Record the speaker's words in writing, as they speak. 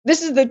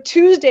This is the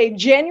Tuesday,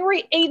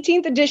 January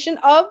 18th edition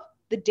of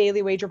the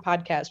Daily Wager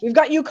Podcast. We've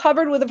got you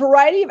covered with a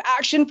variety of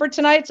action for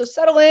tonight, so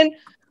settle in.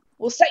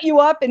 We'll set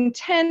you up in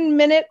 10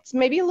 minutes,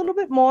 maybe a little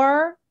bit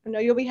more. I know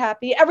you'll be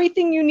happy.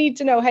 Everything you need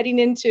to know heading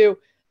into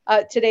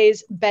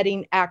today's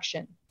betting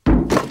action.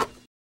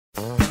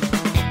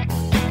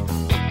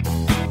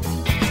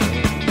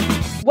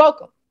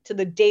 Welcome to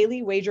the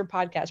Daily Wager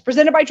Podcast,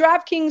 presented by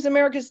DraftKings,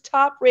 America's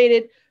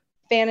top-rated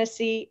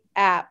fantasy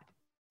app.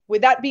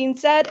 With that being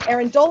said,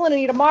 Erin Dolan,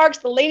 Anita Marks,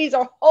 the ladies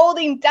are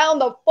holding down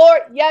the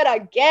fort yet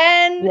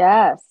again.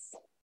 Yes.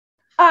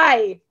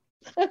 Hi.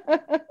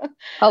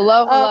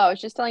 Hello. I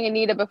was just telling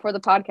Anita before the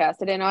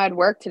podcast, I didn't know I had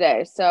work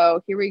today,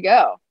 so here we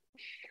go.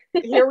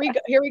 Here we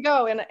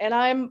go. And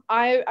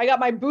I got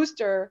my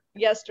booster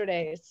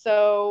yesterday,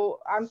 so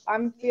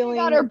I'm feeling.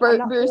 You got her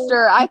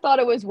booster. I thought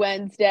it was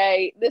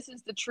Wednesday. This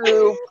is the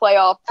true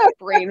playoff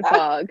brain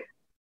fog.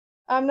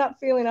 I'm not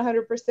feeling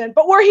 100%,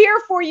 but we're here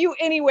for you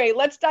anyway.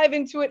 Let's dive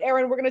into it,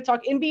 Erin. We're going to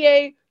talk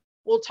NBA.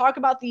 We'll talk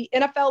about the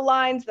NFL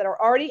lines that are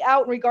already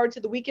out in regard to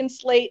the weekend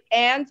slate,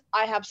 and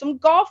I have some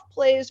golf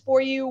plays for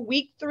you.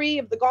 Week 3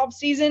 of the golf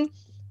season.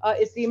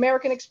 It's the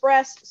American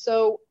Express,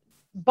 so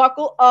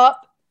buckle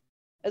up,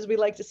 as we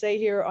like to say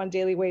here on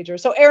Daily Wager.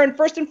 So, Erin,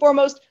 first and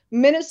foremost,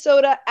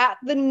 Minnesota at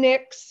the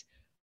Knicks.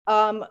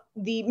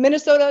 The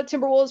Minnesota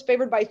Timberwolves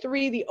favored by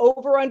 3. The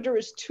over-under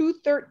is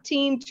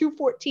 213,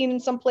 214 in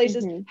some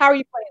places. Mm-hmm. How are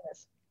you playing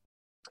this?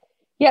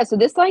 Yeah, so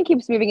this line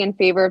keeps moving in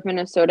favor of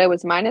Minnesota. It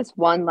was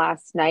 -1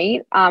 last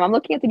night. I'm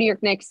looking at the New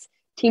York Knicks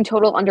team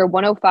total under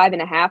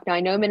 105.5. Now, I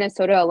know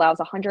Minnesota allows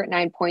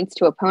 109 points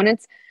to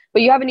opponents,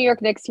 but you have a New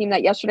York Knicks team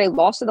that yesterday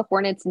lost to the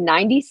Hornets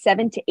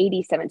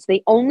 97-87. So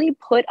they only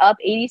put up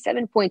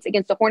 87 points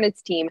against a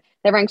Hornets team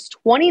that ranks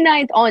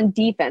 29th on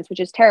defense, which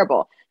is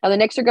terrible. Now, the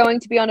Knicks are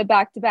going to be on a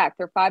back-to-back.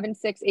 They're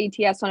 5-6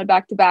 ATS on a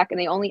back-to-back, and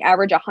they only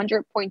average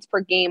 100 points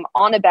per game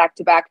on a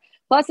back-to-back.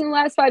 Plus, in the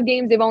last 5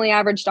 games, they've only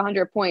averaged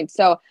 100 points.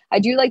 So I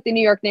do like the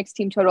New York Knicks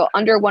team total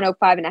under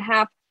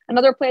 105.5.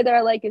 Another play that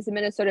I like is the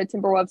Minnesota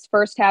Timberwolves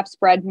first half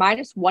spread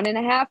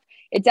 -1.5.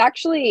 It's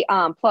actually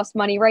plus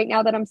money right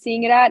now that I'm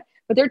seeing it at,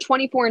 but they're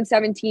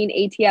 24-17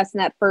 ATS in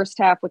that first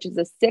half, which is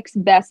the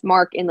 6th best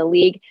mark in the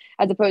league,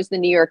 as opposed to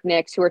the New York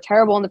Knicks, who are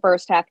terrible in the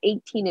first half,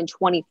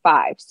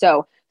 18-25.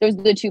 So those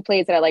are the 2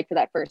 plays that I like for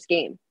that first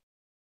game.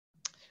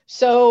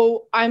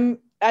 So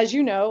as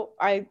you know,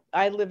 I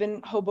live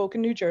in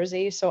Hoboken, New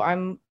Jersey, so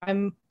I'm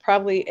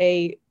probably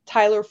a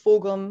Tyler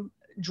Fulgham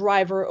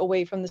driver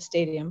away from the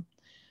stadium.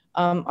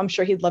 I'm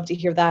sure he'd love to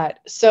hear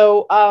that.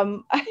 So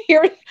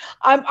here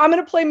I'm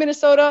going to play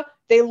Minnesota.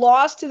 They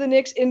lost to the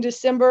Knicks in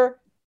December,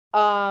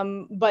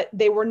 but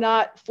they were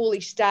not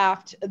fully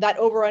staffed. That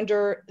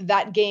over/under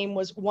that game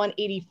was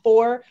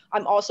 184.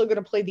 I'm also going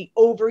to play the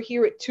over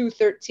here at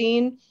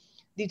 213.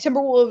 The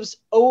Timberwolves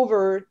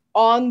over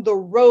on the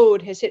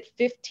road has hit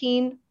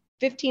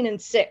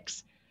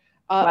 15-6.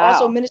 Wow,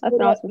 also,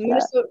 Minnesota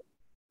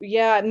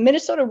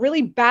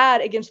really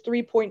bad against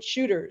 3-point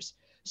shooters.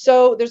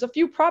 So there's a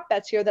few prop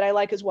bets here that I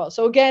like as well.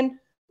 So again,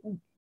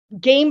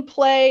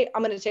 gameplay,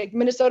 I'm going to take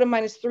Minnesota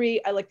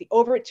 -3. I like the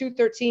over at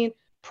 213.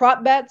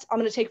 Prop bets, I'm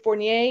going to take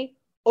Fournier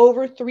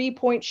over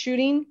 3-point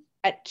shooting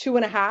at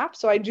 2.5.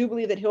 So I do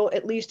believe that he'll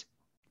at least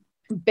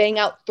bang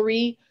out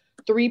 3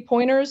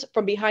 3-pointers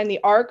from behind the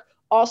arc.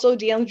 Also,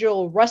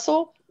 D'Angelo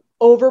Russell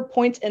over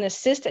points and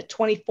assists at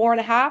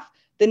 24.5.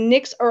 The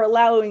Knicks are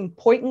allowing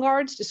point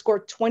guards to score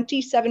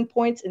 27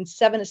 points and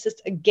 7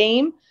 assists a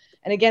game.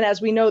 And again,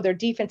 as we know, their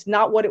defense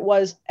not what it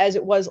was as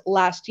it was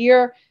last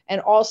year.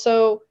 And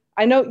also,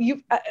 I know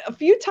you a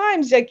few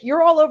times, like,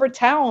 you're all over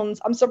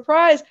Towns. I'm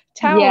surprised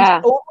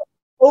Towns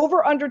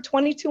over under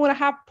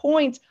 22.5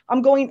 points.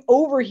 I'm going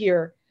over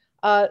here.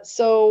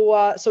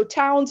 So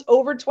Towns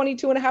over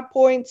 22.5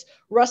 points,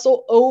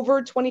 Russell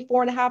over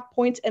 24.5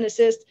 points and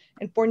assists,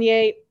 and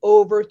Fournier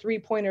over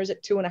 3-pointers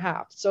at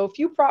 2.5. So a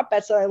few prop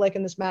bets that I like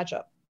in this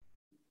matchup.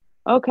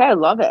 Okay, I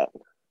love it.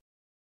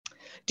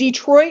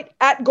 Detroit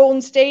at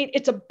Golden State.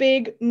 It's a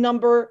big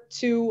number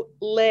to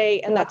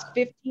lay, and that's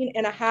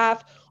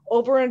 15.5.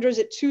 Over-unders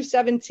at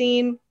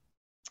 217.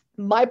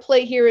 My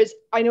play here is,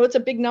 I know it's a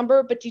big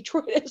number, but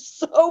Detroit is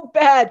so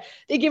bad.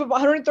 They gave up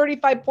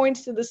 135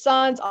 points to the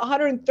Suns,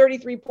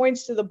 133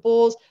 points to the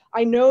Bulls.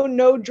 I know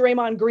no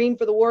Draymond Green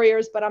for the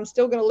Warriors, but I'm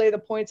still going to lay the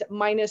points at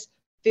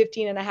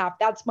 -15.5.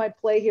 That's my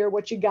play here.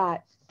 What you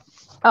got?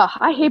 Oh,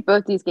 I hate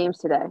both these games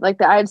today.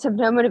 I just have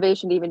no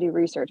motivation to even do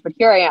research, but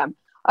here I am.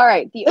 All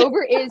right, the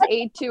over is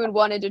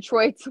 8-2-1 in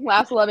Detroit's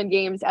last 11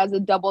 games as a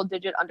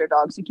double-digit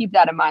underdog, so keep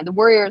that in mind. The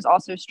Warriors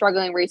also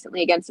struggling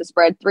recently against the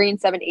spread,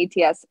 3-7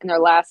 ATS in their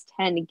last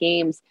 10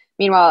 games.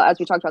 Meanwhile, as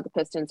we talked about, the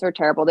Pistons, they're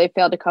terrible. They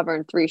failed to cover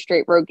in 3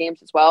 straight road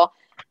games as well.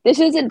 This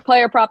isn't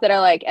player prop that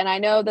I like, and I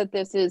know that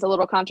this is a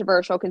little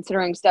controversial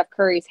considering Steph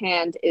Curry's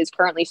hand is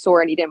currently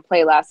sore and he didn't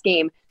play last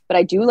game, but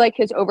I do like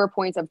his over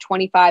points of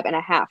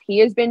 25.5. He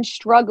has been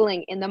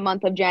struggling in the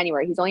month of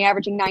January. He's only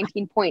averaging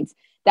 19 points.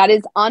 That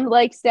is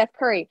unlike Steph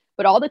Curry,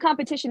 but all the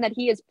competition that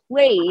he has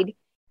played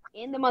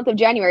in the month of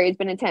January has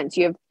been intense.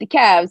 You have the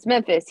Cavs,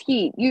 Memphis,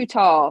 Heat,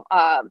 Utah,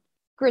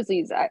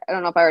 Grizzlies, I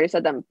don't know if I already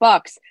said them,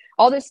 Bucks,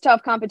 all this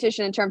tough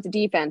competition in terms of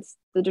defense.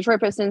 The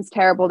Detroit Pistons,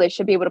 terrible. They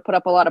should be able to put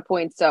up a lot of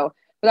points. So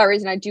for that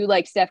reason, I do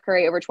like Steph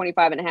Curry over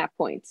 25.5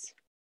 points.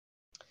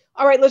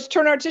 All right, let's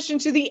turn our attention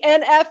to the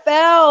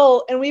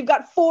NFL. And we've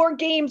got 4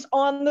 games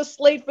on the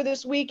slate for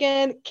this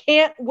weekend.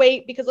 Can't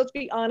wait because let's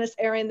be honest,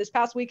 Erin, this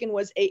past weekend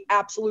was a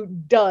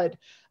absolute dud,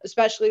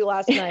 especially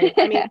last night.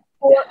 I mean,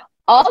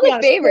 all the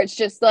favorites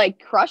just like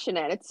crushing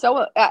it. It's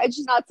so it's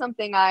just not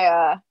something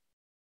I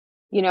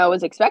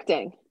was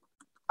expecting.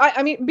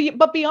 I mean,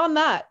 but beyond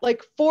that,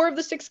 like 4 of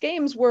the 6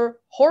 games were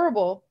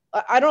horrible.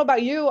 I don't know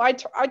about you. I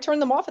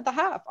turned them off at the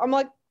half. I'm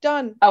like,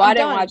 done. I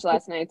didn't watch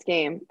last night's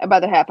game.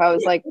 About the half, I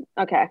was like,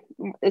 okay,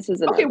 this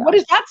is okay. What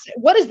does that say?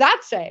 What does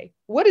that say?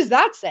 What does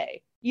that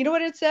say? You know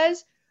what it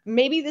says?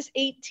 Maybe this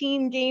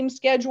 18 game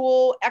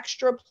schedule,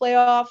 extra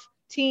playoff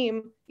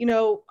team.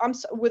 I'm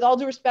with all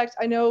due respect,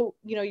 I know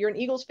you're an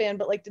Eagles fan,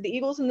 but like, did the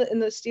Eagles and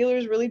the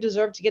Steelers really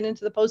deserve to get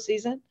into the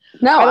postseason?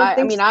 No,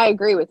 I mean, I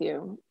agree with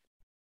you.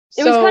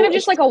 It was kind of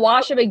just like a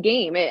wash of a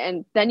game,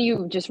 and then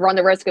you just run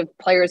the risk of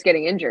players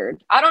getting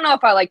injured. I don't know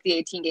if I like the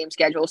 18-game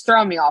schedule. It's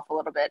throwing me off a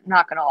little bit,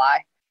 not going to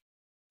lie.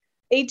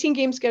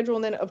 18-game schedule,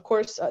 and then, of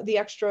course, the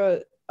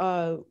extra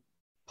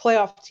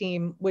playoff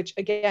team, which,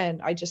 again,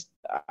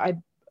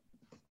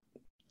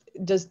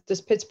 does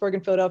Pittsburgh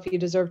and Philadelphia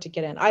deserve to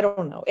get in? I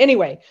don't know.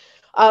 Anyway,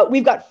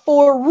 we've got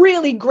 4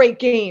 really great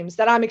games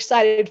that I'm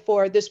excited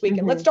for this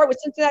weekend. Let's start with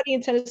Cincinnati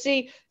and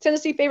Tennessee.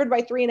 Tennessee favored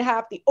by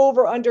 3.5. The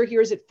over-under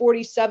here is at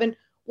 47.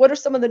 What are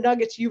some of the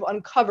nuggets you've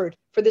uncovered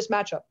for this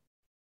matchup?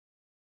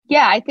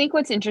 Yeah, I think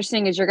what's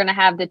interesting is you're going to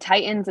have the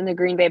Titans and the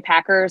Green Bay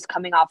Packers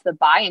coming off the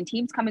bye, and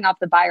teams coming off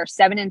the bye are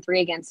 7-3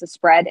 against the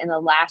spread in the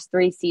last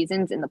 3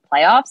 seasons in the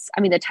playoffs.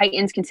 I mean, the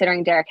Titans,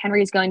 considering Derrick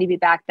Henry is going to be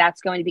back,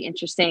 that's going to be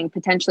interesting,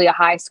 potentially a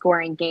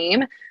high-scoring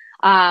game.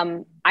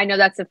 I know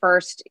that's the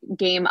first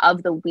game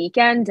of the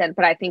weekend,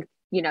 but I think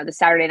the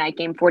Saturday night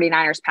game,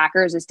 49ers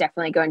Packers, is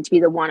definitely going to be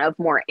the one of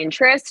more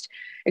interest,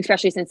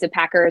 especially since the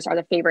Packers are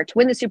the favorite to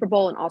win the Super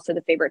Bowl and also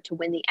the favorite to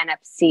win the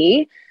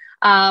NFC.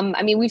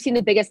 I mean, we've seen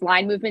the biggest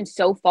line movement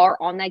so far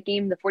on that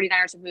game. The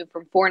 49ers have moved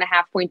from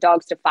 4.5-point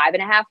dogs to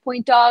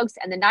 5.5-point dogs.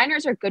 And the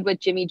Niners are good with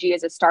Jimmy G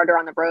as a starter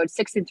on the road,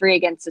 6-3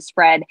 against the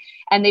spread.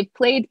 And they've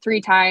played 3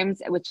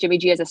 times with Jimmy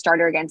G as a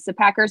starter against the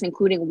Packers,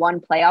 including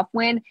 1 playoff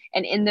win.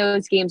 And in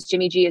those games,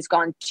 Jimmy G has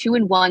gone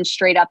 2-1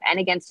 straight up and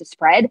against the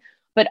spread.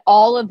 But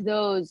all of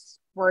those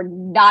were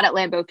not at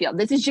Lambeau Field.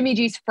 This is Jimmy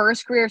G's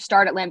first career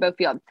start at Lambeau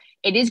Field.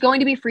 It is going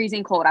to be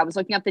freezing cold. I was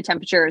looking up the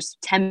temperatures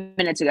 10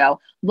 minutes ago.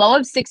 Low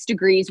of 6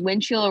 degrees,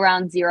 wind chill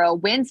around 0.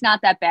 Wind's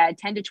not that bad,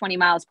 10 to 20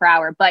 miles per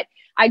hour. But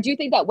I do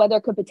think that weather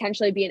could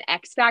potentially be an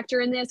X factor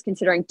in this,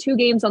 considering 2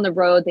 games on the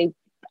road. They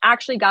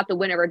actually got the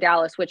win over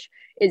Dallas, which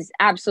is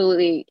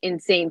absolutely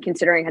insane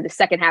considering the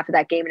second half of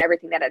that game and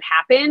everything that had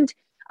happened.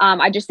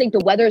 I just think the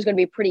weather is going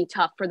to be pretty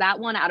tough for that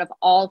one out of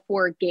all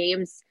 4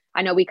 games.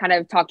 I know we kind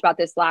of talked about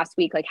this last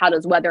week, like how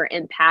does weather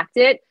impact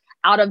it?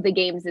 Out of the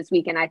games this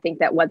weekend, I think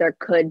that weather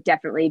could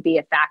definitely be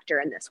a factor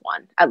in this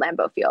one at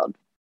Lambeau Field.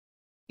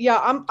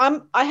 Yeah,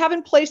 I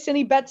haven't placed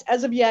any bets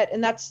as of yet,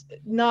 and that's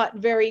not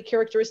very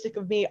characteristic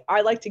of me.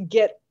 I like to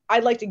get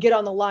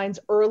on the lines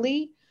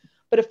early,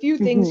 but a few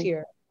things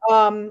here.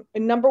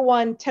 Number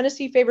one,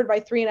 Tennessee favored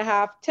by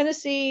 3.5.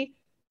 Tennessee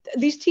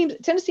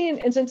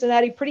and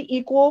Cincinnati pretty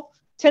equal.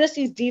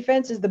 Tennessee's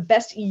defense is the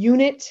best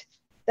unit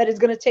that is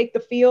going to take the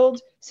field.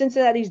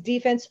 Cincinnati's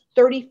defense,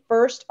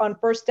 31st on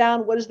first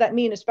down. What does that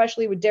mean?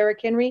 Especially with Derrick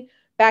Henry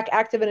back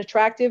active and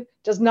attractive,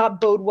 does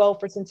not bode well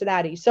for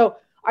Cincinnati. So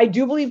I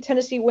do believe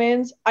Tennessee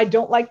wins. I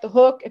don't like the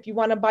hook. If you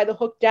want to buy the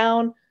hook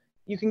down,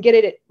 you can get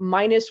it at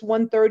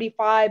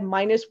 -135,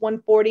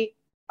 -140.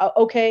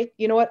 Okay,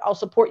 you know what? I'll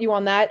support you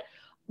on that.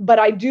 But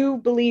I do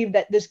believe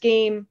that this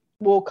game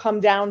will come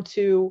down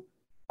to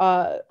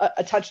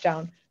a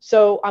touchdown.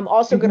 So I'm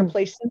also going to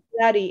play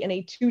Cincinnati in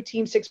a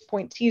 2-team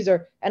 6-point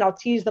teaser, and I'll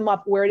tease them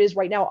up where it is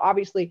right now,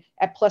 obviously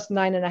at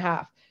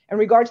 +9.5. In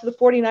regard to the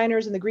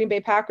 49ers and the Green Bay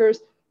Packers,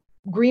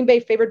 Green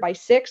Bay favored by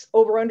 6,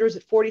 over-unders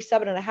at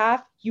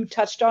 47.5. You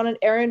touched on it,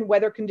 Erin.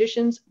 Weather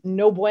conditions,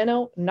 no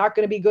bueno, not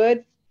going to be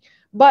good.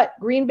 But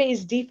Green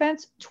Bay's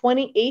defense,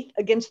 28th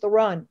against the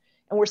run.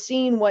 And we're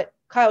seeing what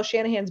Kyle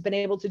Shanahan's been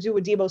able to do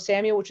with Deebo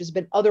Samuel, which has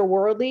been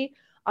otherworldly.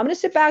 I'm going to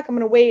sit back. I'm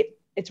going to wait.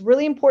 It's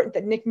really important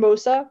that Nick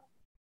Bosa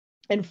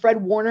and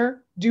Fred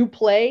Warner do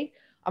play.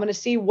 I'm going to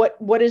see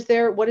what is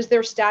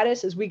their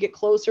status as we get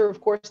closer, of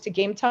course, to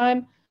game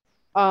time.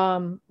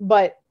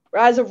 But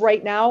as of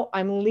right now,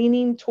 I'm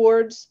leaning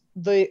towards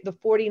the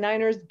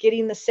 49ers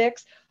getting the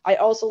 6. I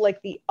also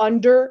like the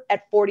under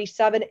at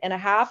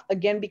 47.5,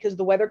 again, because of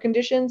the weather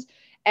conditions.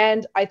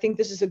 And I think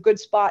this is a good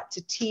spot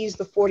to tease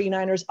the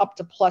 49ers up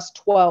to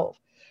 +12.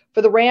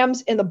 For the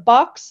Rams and the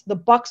Bucks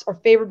are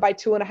favored by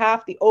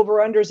 2.5. The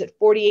over-under is at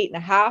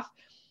 48.5.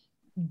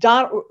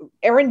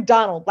 Aaron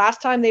Donald,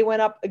 last time they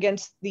went up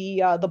against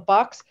the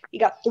Bucks, he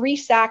got 3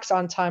 sacks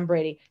on Tom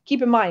Brady.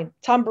 Keep in mind,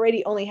 Tom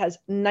Brady only has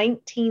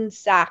 19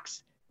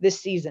 sacks this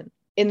season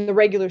in the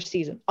regular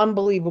season.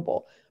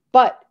 Unbelievable.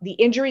 But the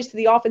injuries to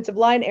the offensive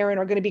line, Aaron,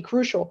 are going to be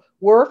crucial.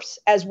 Wirfs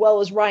as well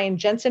as Ryan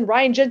Jensen.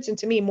 Ryan Jensen,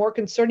 to me, more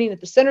concerning at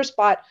the center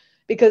spot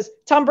because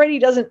Tom Brady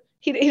doesn't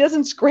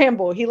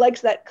scramble. He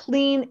likes that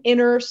clean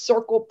inner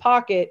circle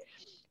pocket.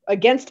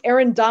 Against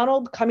Aaron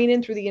Donald coming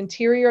in through the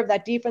interior of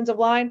that defensive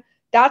line,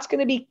 that's going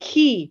to be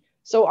key.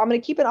 So I'm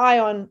going to keep an eye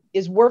on,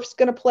 is Wirfs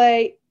going to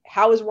play?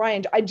 How is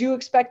Ryan? I do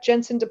expect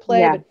Jensen to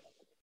play,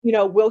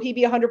 but will he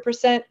be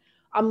 100%?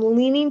 I'm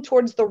leaning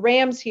towards the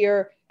Rams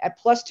here at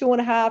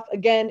 +2.5.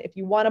 Again, if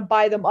you want to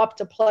buy them up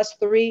to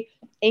 +3,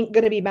 ain't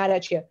going to be mad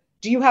at you.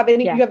 Do you have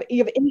any, you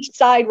have any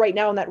side right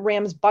now in that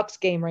Rams Bucks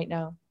game right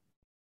now?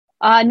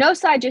 No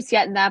side just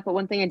yet in that, but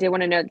one thing I did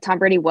want to note, Tom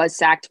Brady was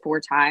sacked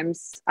 4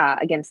 times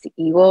against the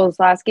Eagles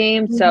last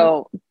game. Mm-hmm.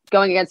 So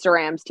going against a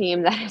Rams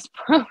team that is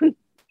prone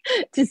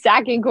to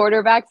sacking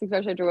quarterbacks,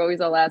 especially after what we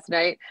saw last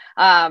night,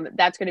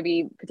 that's going to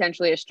be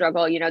potentially a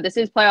struggle. This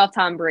is playoff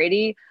Tom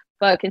Brady,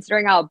 but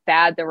considering how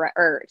bad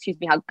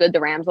how good the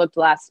Rams looked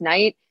last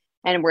night,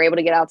 and we're able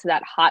to get out to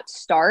that hot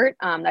start,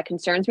 that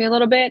concerns me a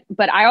little bit.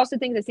 But I also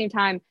think at the same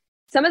time,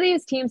 some of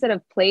these teams that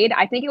have played,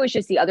 I think it was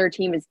just the other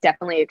team is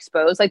definitely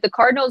exposed. Like the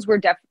Cardinals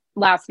were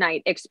last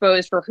night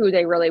exposed for who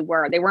they really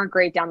were. They weren't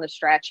great down the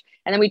stretch.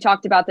 And then we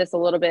talked about this a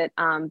little bit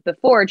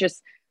before,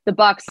 just the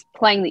Bucks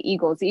playing the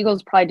Eagles. The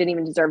Eagles probably didn't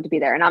even deserve to be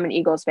there. And I'm an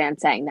Eagles fan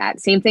saying that.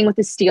 Same thing with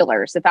the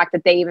Steelers, the fact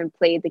that they even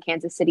played the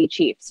Kansas City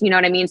Chiefs. You know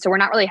what I mean? So we're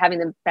not really having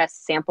the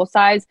best sample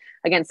size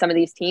against some of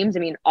these teams. I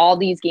mean, all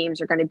these games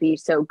are going to be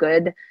so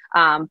good.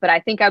 But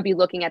I think I'd be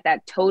looking at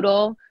that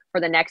total for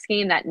the next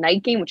game, that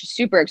night game, which is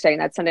super exciting,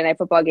 that Sunday Night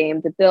Football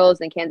game, the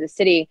Bills and Kansas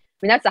City.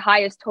 I mean, that's the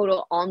highest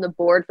total on the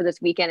board for this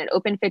weekend. It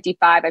opened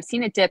 55. I've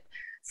seen it dip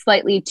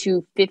slightly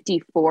to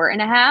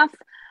 54.5.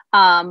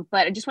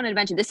 But I just wanted to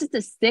mention, this is the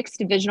 6th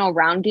divisional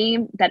round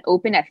game that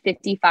opened at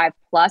 55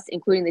 plus,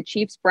 including the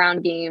Chiefs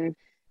Browns game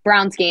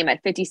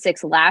at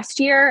 56 last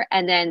year.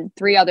 And then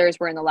 2 others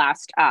were in the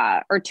last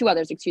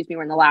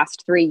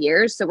 3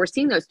 years. So we're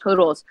seeing those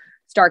totals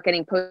start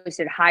getting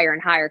posted higher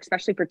and higher,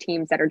 especially for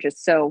teams that are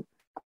just so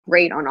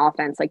great on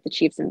offense, like the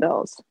Chiefs and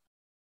Bills.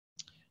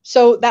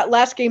 So that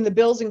last game, the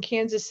Bills and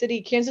Kansas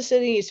City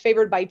is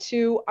favored by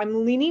 2.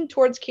 I'm leaning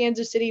towards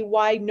Kansas City.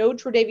 Why? No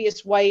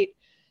Tre'Davious White.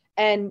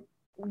 And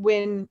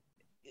when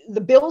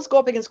the Bills go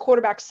up against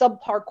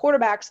subpar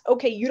quarterbacks,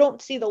 okay, you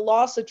don't see the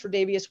loss of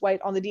Tre'Davious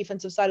White on the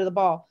defensive side of the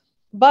ball.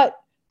 But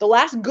the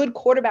last good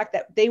quarterback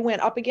that they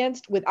went up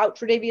against without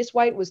Tre'Davious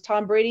White was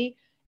Tom Brady.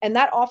 And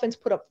that offense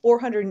put up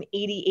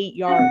 488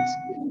 yards.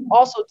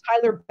 Also,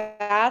 Tyler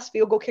Bass,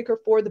 field goal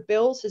kicker for the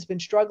Bills, has been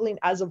struggling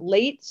as of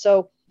late.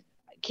 So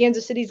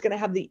Kansas City is going to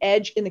have the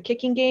edge in the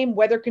kicking game.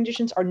 Weather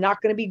conditions are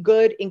not going to be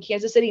good in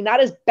Kansas City. Not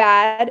as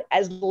bad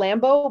as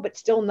Lambeau, but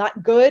still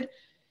not good.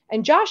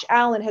 And Josh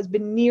Allen has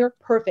been near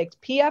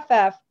perfect.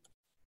 PFF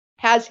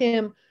has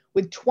him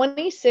with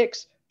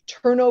 26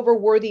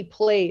 turnover-worthy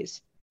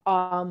plays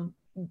in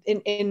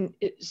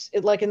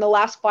the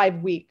last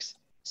 5 weeks.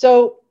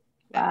 So,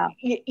 wow.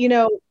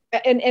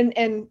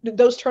 And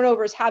those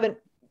turnovers haven't,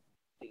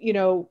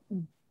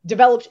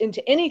 developed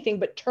into anything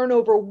but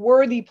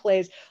turnover-worthy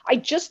plays. I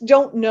just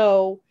don't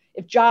know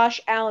if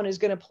Josh Allen is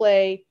going to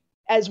play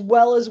as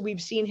well as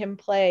we've seen him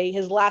play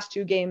his last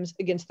 2 games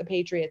against the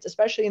Patriots,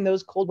 especially in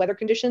those cold weather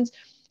conditions.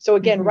 So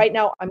again, right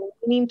now I'm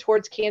leaning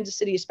towards Kansas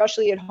City,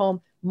 especially at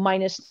home,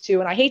 -2.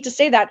 And I hate to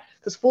say that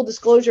because full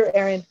disclosure,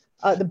 Aaron,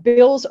 the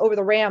Bills over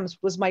the Rams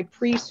was my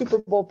pre-Super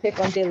Bowl pick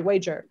on Daily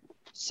Wager.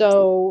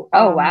 So,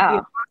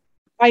 wow.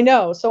 I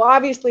know. So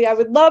obviously I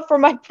would love for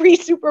my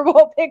pre-Super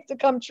Bowl pick to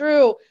come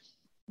true,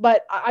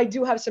 but I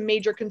do have some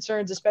major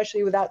concerns,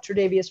 especially without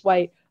Tre'Davious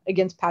White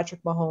against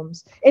Patrick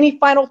Mahomes. Any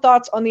final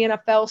thoughts on the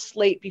NFL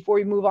slate before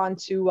we move on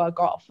to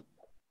golf?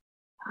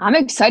 I'm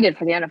excited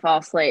for the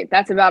NFL slate.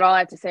 That's about all I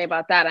have to say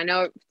about that. I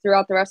know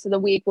throughout the rest of the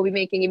week, we'll be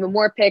making even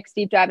more picks,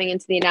 deep diving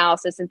into the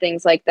analysis and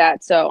things like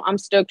that. So I'm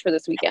stoked for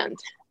this weekend.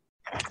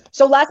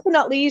 So last but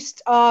not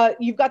least,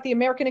 you've got the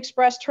American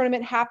Express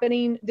tournament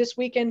happening this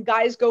weekend.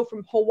 Guys go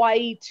from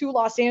Hawaii to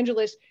Los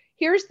Angeles.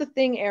 Here's the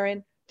thing,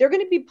 Aaron. They're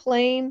going to be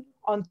playing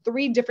on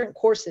 3 different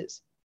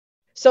courses.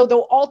 So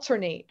they'll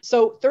alternate.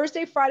 So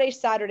Thursday, Friday,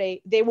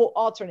 Saturday, they will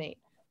alternate.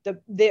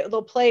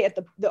 They'll play at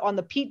on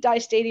the Pete Dye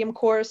Stadium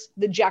course,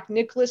 the Jack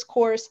Nicklaus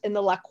course, and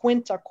the La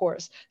Quinta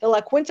course. The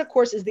La Quinta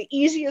course is the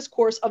easiest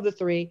course of the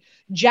 3.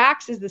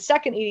 Jack's is the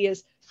second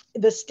easiest.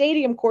 The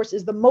stadium course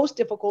is the most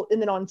difficult.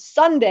 And then on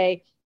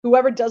Sunday,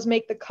 whoever does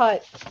make the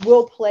cut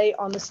will play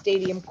on the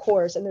stadium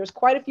course. And there's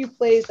quite a few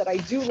plays that I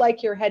do like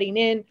here heading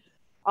in.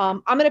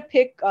 I'm going to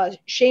pick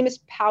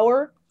Seamus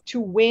Power to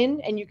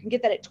win, and you can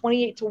get that at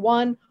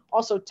 28-1.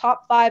 Also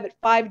top 5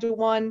 at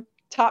 5-1,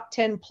 top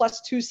 10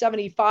 plus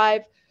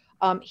 275.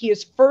 He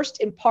is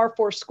first in par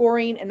 4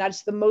 scoring, and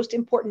that's the most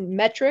important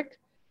metric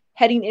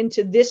heading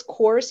into this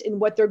course in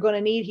what they're going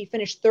to need. He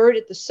finished 3rd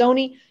at the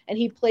Sony, and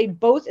he played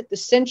both at the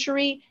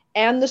Century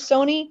and the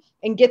Sony.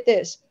 And get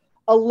this,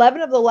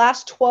 11 of the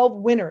last 12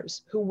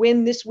 winners who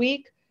win this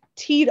week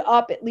teed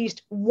up at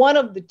least one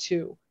of the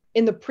 2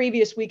 in the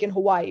previous week in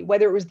Hawaii,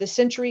 whether it was the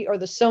Century or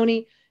the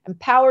Sony. And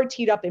Power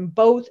teed up in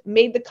both,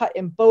 made the cut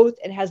in both,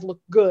 and has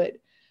looked good.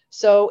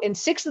 So in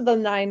 6 of the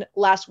 9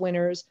 last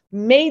winners,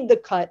 made the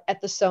cut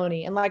at the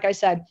Sony. And like I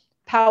said,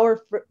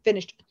 Power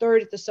finished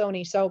 3rd at the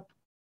Sony. So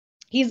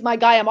he's my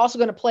guy. I'm also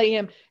going to play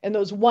him in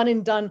those one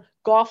and done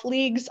golf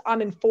leagues.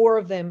 I'm in 4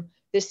 of them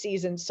this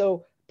season.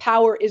 So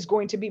Power is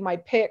going to be my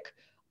pick.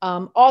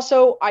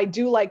 Also, I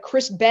do like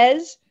Chris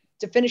Bez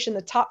to finish in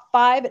the top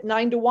 5 at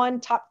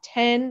 9-1, top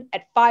 10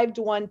 at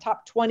 5-1,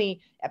 top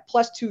 20 at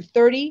plus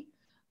 230.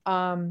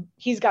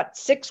 He's got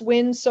 6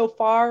 wins so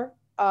far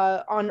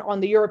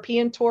on the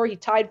European tour. He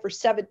tied for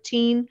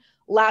 17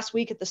 last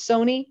week at the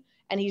Sony,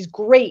 and he's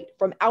great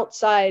from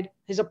outside.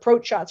 His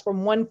approach shots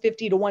from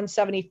 150 to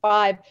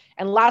 175.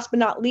 And last but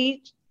not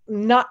least,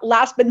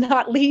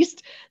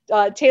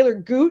 Taylor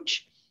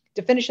Gooch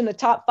to finish in the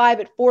top 5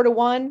 at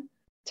 4-1,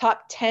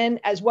 top 10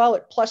 as well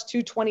at plus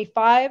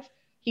 225.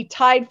 He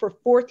tied for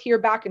 4th here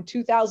back in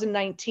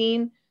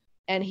 2019,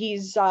 and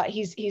he's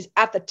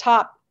at the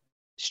top.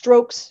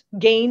 Strokes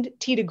gained,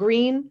 tee to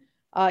green.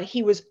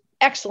 He was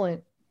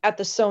excellent at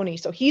the Sony,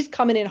 so he's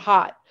coming in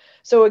hot.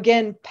 So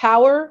again,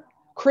 Power,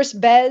 Chris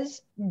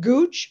Bez,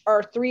 Gooch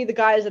are 3 of the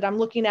guys that I'm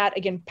looking at.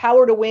 Again,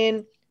 Power to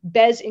win,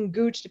 Bez and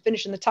Gooch to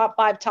finish in the top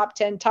 5, top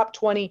 10, top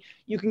 20.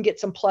 You can get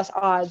some plus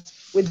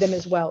odds with them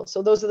as well.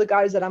 So those are the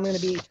guys that I'm going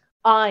to be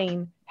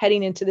eyeing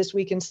heading into this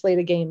weekend's slate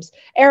of games.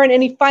 Aaron,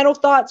 any final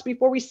thoughts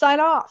before we sign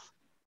off?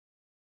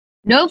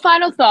 No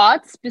final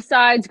thoughts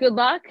besides good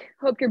luck.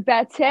 Hope your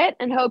bets hit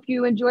and hope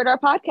you enjoyed our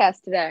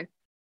podcast today.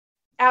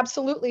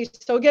 Absolutely.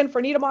 So again, for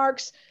Anita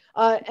Marks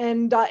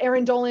and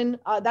Aaron Dolan,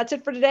 that's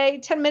it for today.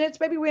 10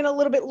 minutes. Maybe we went a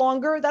little bit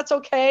longer. That's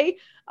okay.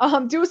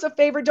 Do us a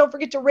favor. Don't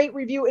forget to rate,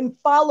 review, and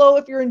follow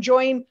if you're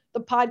enjoying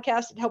the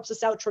podcast. It helps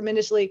us out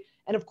tremendously.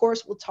 And of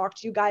course, we'll talk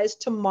to you guys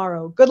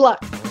tomorrow. Good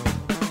luck.